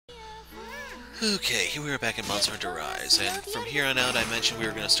Okay, here we are back in Monster Hunter Rise, and from here on out I mentioned we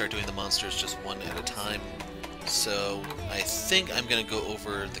were going to start doing the monsters just one at a time, so I think I'm going to go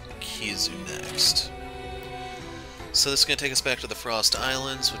over the Khezu next. So this is going to take us back to the Frost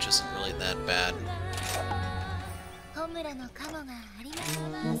Islands, which isn't really that bad. I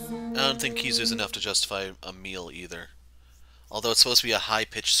don't think Khezu is enough to justify a meal either. Although it's supposed to be a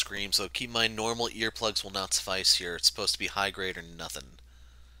high-pitched scream, so keep in mind normal earplugs will not suffice here. It's supposed to be high grade or nothing.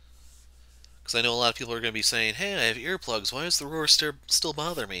 Because I know a lot of people are going to be saying, hey, I have earplugs, why does the roar still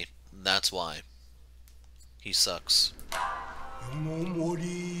bother me? That's why. He sucks.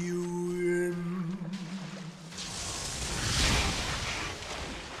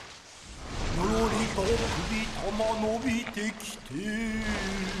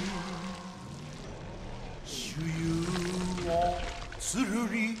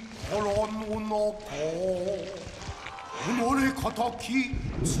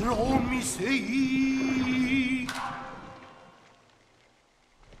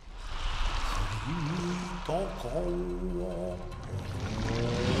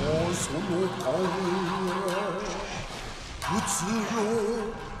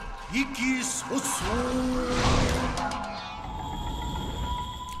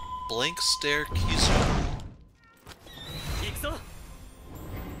 Blank stare Khezu.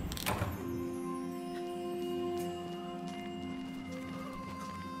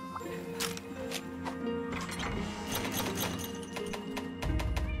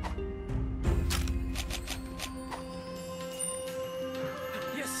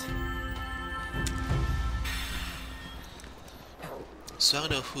 So I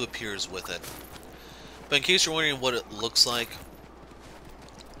don't know who appears with it. But in case you're wondering what it looks like,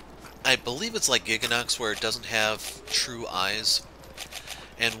 I believe it's like Giganox where it doesn't have true eyes.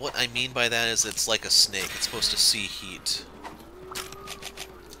 And what I mean by that is it's like a snake. It's supposed to see heat.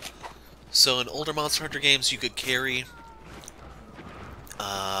 So in older Monster Hunter games you could carry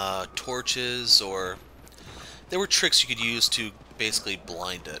torches, or there were tricks you could use to basically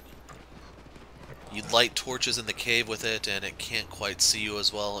blind it. You'd light torches in the cave with it, and it can't quite see you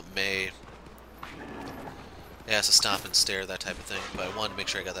as well. It has to stop and stare, that type of thing. But I wanted to make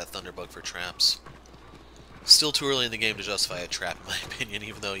sure I got that Thunderbug for traps. Still too early in the game to justify a trap, in my opinion,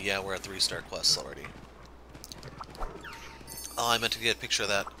 even though, yeah, we're at 3-star quests already. Oh, I meant to get a picture of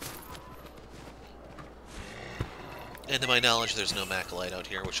that. And to my knowledge, there's no Macalite out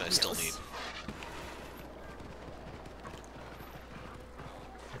here, which I still need.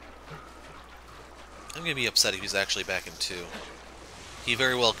 I'm gonna be upset if he's actually back in 2. He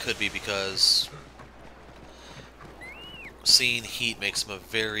very well could be, because seeing heat makes him a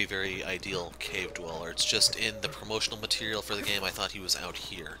very, very ideal cave dweller. It's just in the promotional material for the game I thought he was out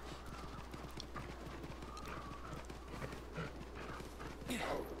here.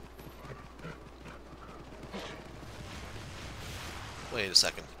 Wait a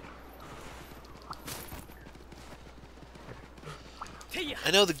second.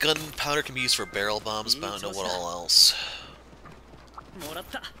 I know the gunpowder can be used for barrel bombs, but I don't know what all else.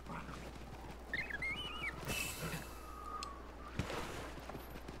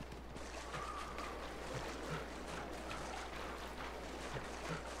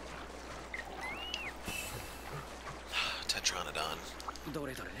 Tetronodon.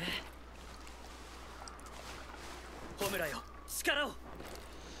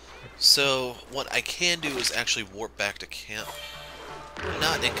 So, what I can do is actually warp back to camp.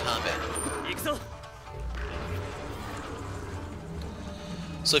 Not in combat.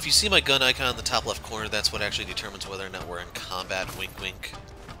 So if you see my gun icon in the top left corner, that's what actually determines whether or not we're in combat. Wink wink.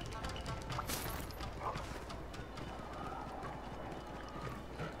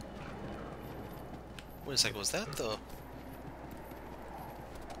 Wait a second, was that the...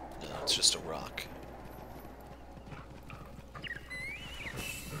 No, it's just a rock.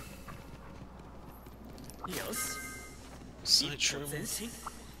 Side shroom.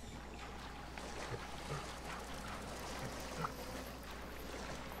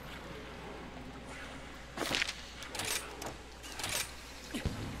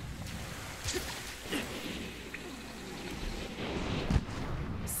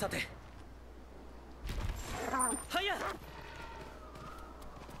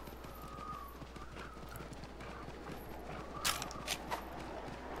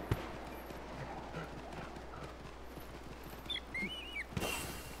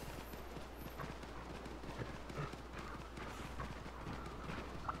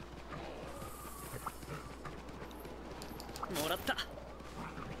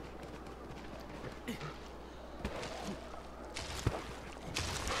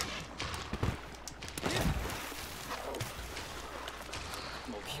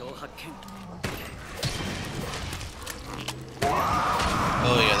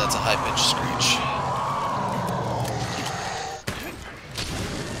 Oh yeah, that's a high-pitched screech.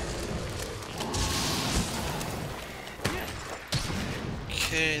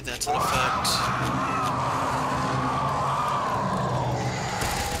 Okay, that's an effect.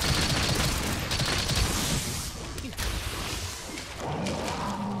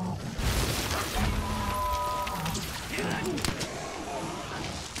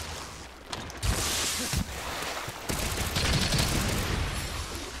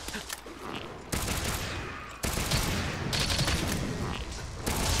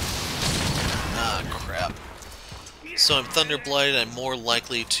 So I'm Thunder Blighted, I'm more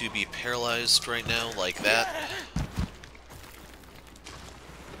likely to be paralyzed right now, like that.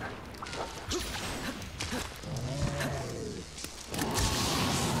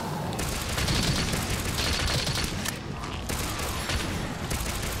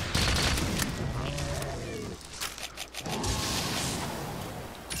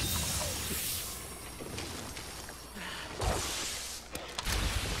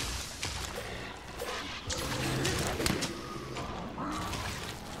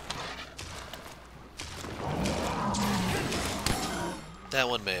 That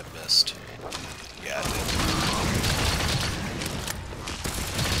one may have missed. Yeah, it did.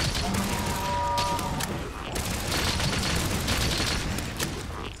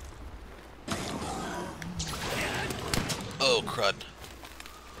 Oh, crud.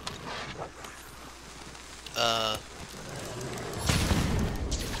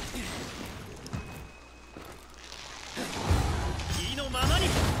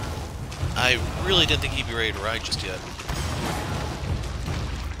 I really didn't think he'd be ready to ride just yet.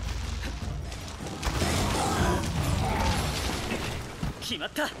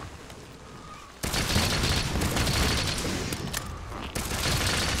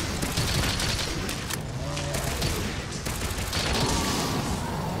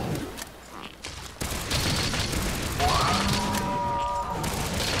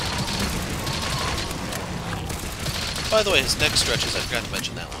 By the way, his neck stretches, I forgot to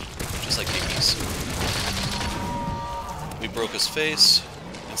mention that one. Just like Mickey's. We broke his face.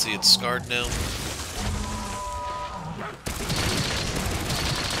 You can see it's scarred now.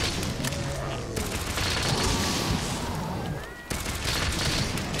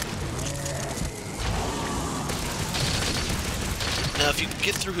 Now, if you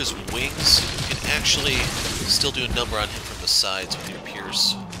get through his wings, you can actually still do a number on him from the sides with your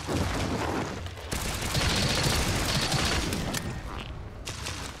Pierce.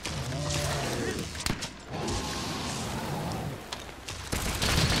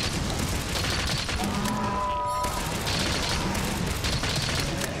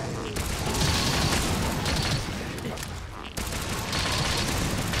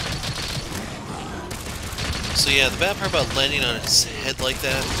 So yeah, the bad part about landing on its head like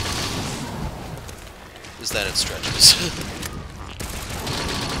that is that it stretches.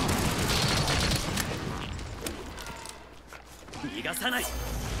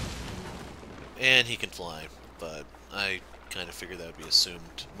 And he can fly, but I kind of figured that would be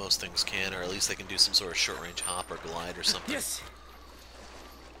assumed. Most things can, or at least they can do some sort of short-range hop or glide or something. Yes.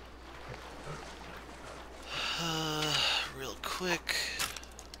 Real quick.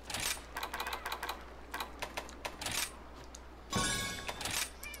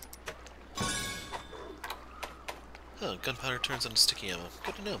 Oh, gunpowder turns into sticky ammo.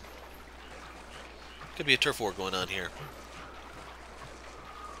 Good to know. Could be a turf war going on here.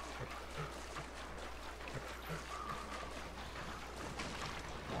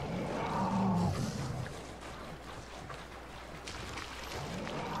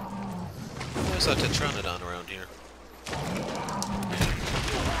 I always saw Tetranodon around here.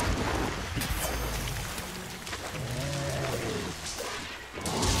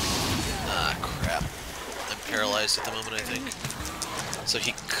 Ah, crap. I'm paralyzed at the moment, I think. So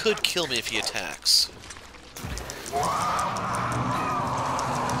he could kill me if he attacks.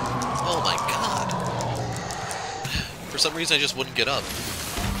 Oh my god. For some reason I just wouldn't get up.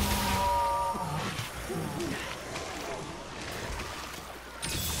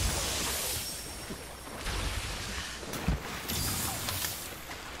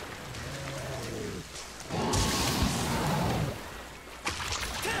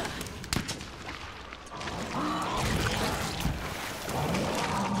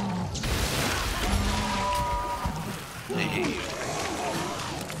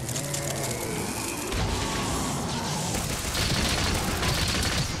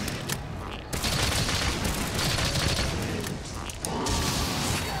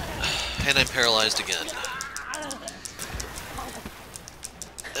 And I'm paralyzed again.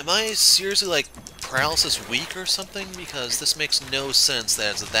 Am I seriously, like, paralysis weak or something? Because this makes no sense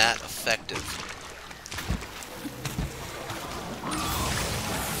that it's that effective.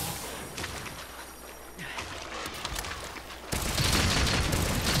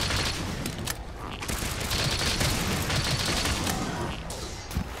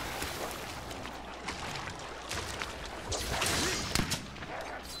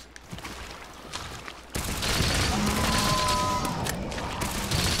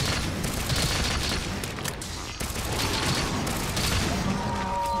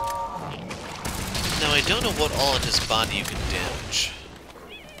 Now, I don't know what all in his body you can damage.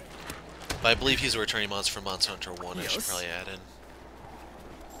 But I believe he's a returning monster from Monster Hunter 1, I should probably add in.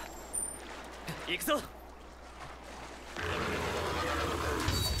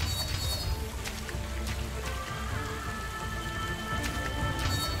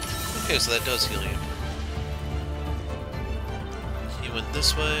 Okay, so that does heal you. He went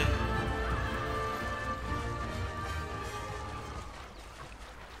this way.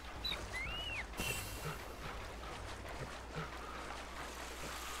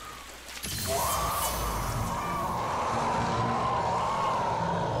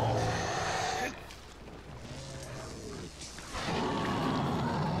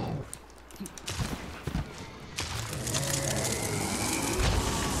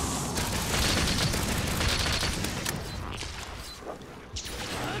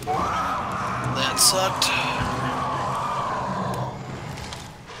 That sucked.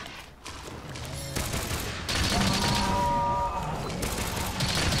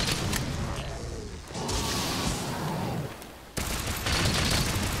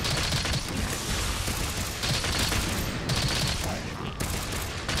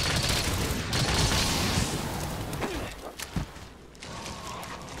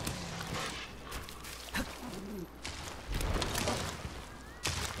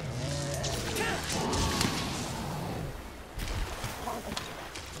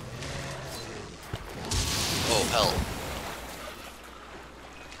 Oh, hell.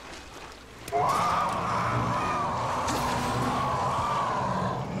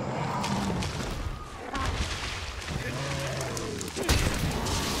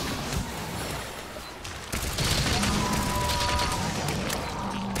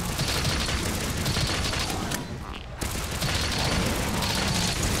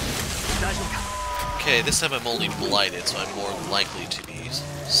 Okay, this time I'm only blighted, so I'm more likely to be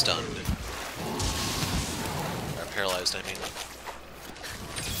stunned. Or paralyzed, I mean.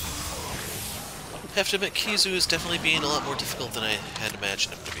 I have to admit, Khezu is definitely being a lot more difficult than I had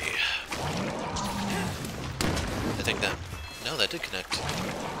imagined him to be. I think that... No, that did connect.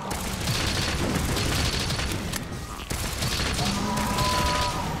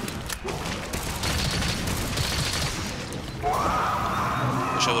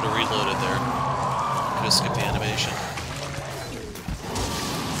 Wish I would have reloaded there. Could have skipped the animation.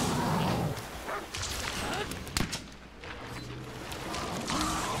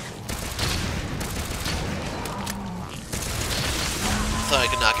 Thought I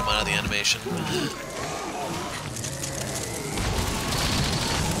could knock him out of the animation.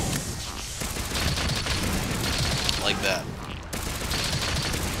 Like that.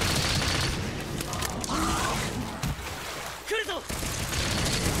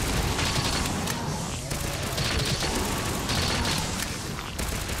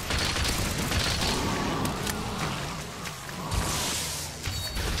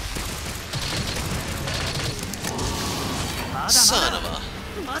 Son of a...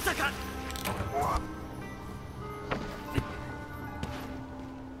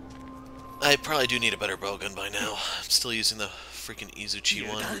 I probably do need a better bowgun by now. I'm still using the freaking Izuchi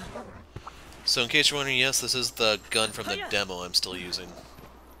one. So in case you're wondering, yes, this is the gun from the demo I'm still using.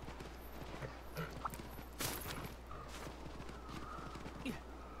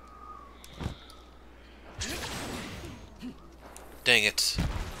 Dang it.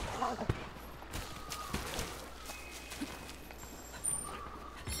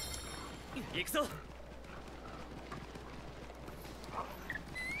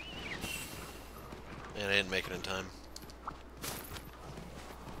 And I didn't make it in time.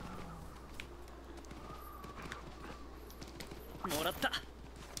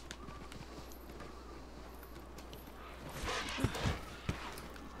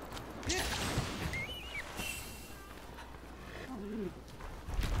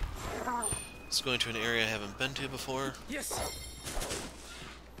 Let's go into an area I haven't been to before. Yes.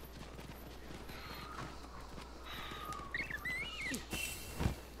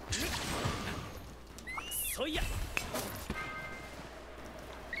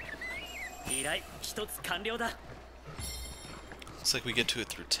 Looks like we get to it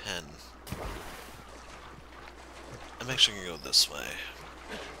through 10. I'm actually gonna go this way.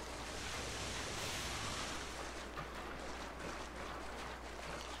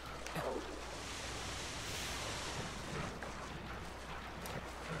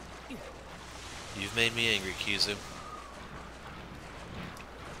 You've made me angry, Khezu.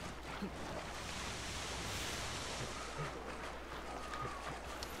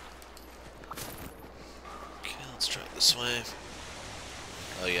 Okay, let's try it this way.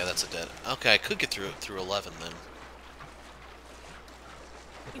 Oh yeah, that's a dead... Okay, I could get through it through 11 then.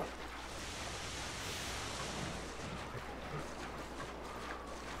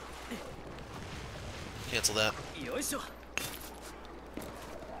 Cancel that.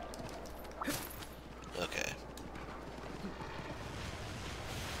 Okay.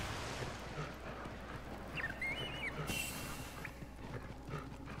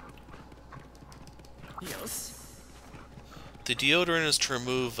 The deodorant is to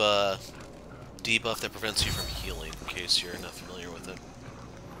remove debuff that prevents you from healing, in case you're not familiar with it.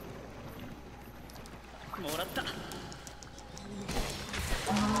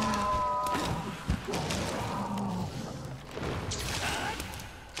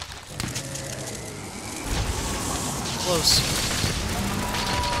 Close.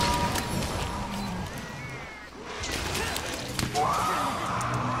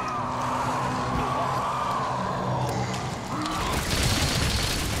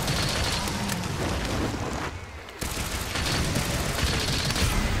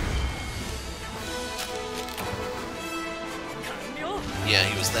 Yeah,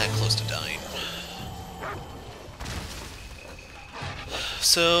 he was that close to dying.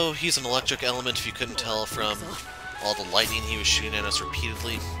 So, he's an electric element, if you couldn't tell from all the lightning he was shooting at us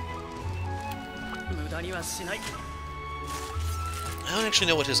repeatedly. I don't actually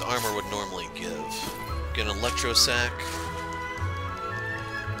know what his armor would normally give. Get an electro sac.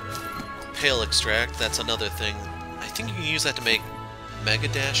 Pale extract, that's another thing. I think you can use that to make Mega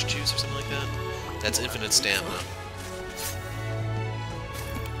Dash juice or something like that. That's infinite stamina.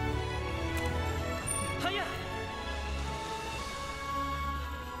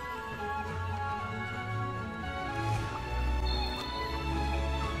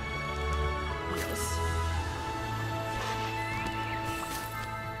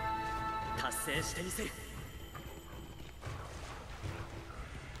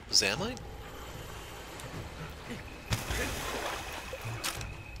 Zamite?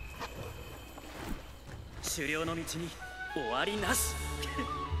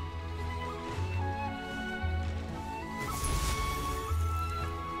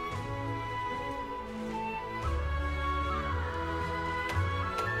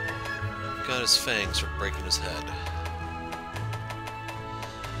 Got his fangs for breaking his head.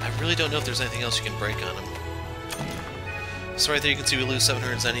 I really don't know if there's anything else you can break on him. So right there you can see we lose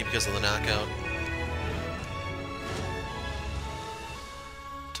 700 Zenny because of the knockout.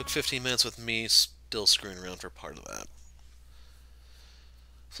 Took 15 minutes with me still screwing around for part of that.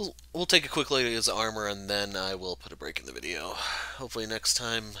 So we'll take a quick look at his armor and then I will put a break in the video. Hopefully next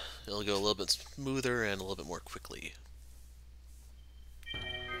time it'll go a little bit smoother and a little bit more quickly.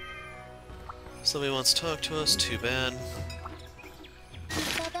 Somebody wants to talk to us, too bad.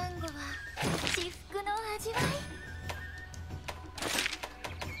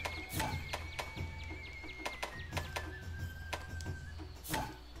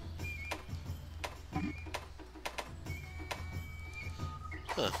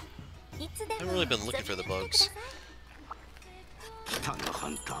 Huh. I haven't really been looking for the bugs.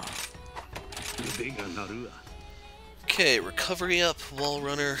 Okay, recovery up, wall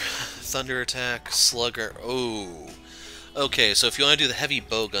runner, thunder attack, slugger. Oh. Okay, so if you want to do the heavy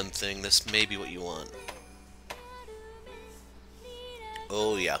bowgun thing, this may be what you want.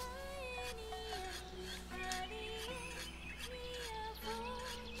 Oh, yeah.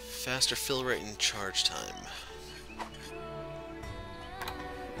 Faster fill rate and charge time.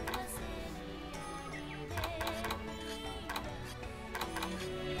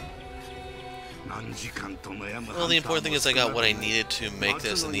 Well, the important thing is I got what I needed to make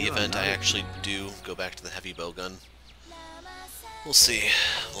this in the event I actually do go back to the heavy bowgun. We'll see.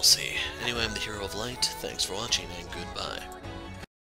 We'll see. Anyway, I'm the Hero of Light. Thanks for watching, and goodbye.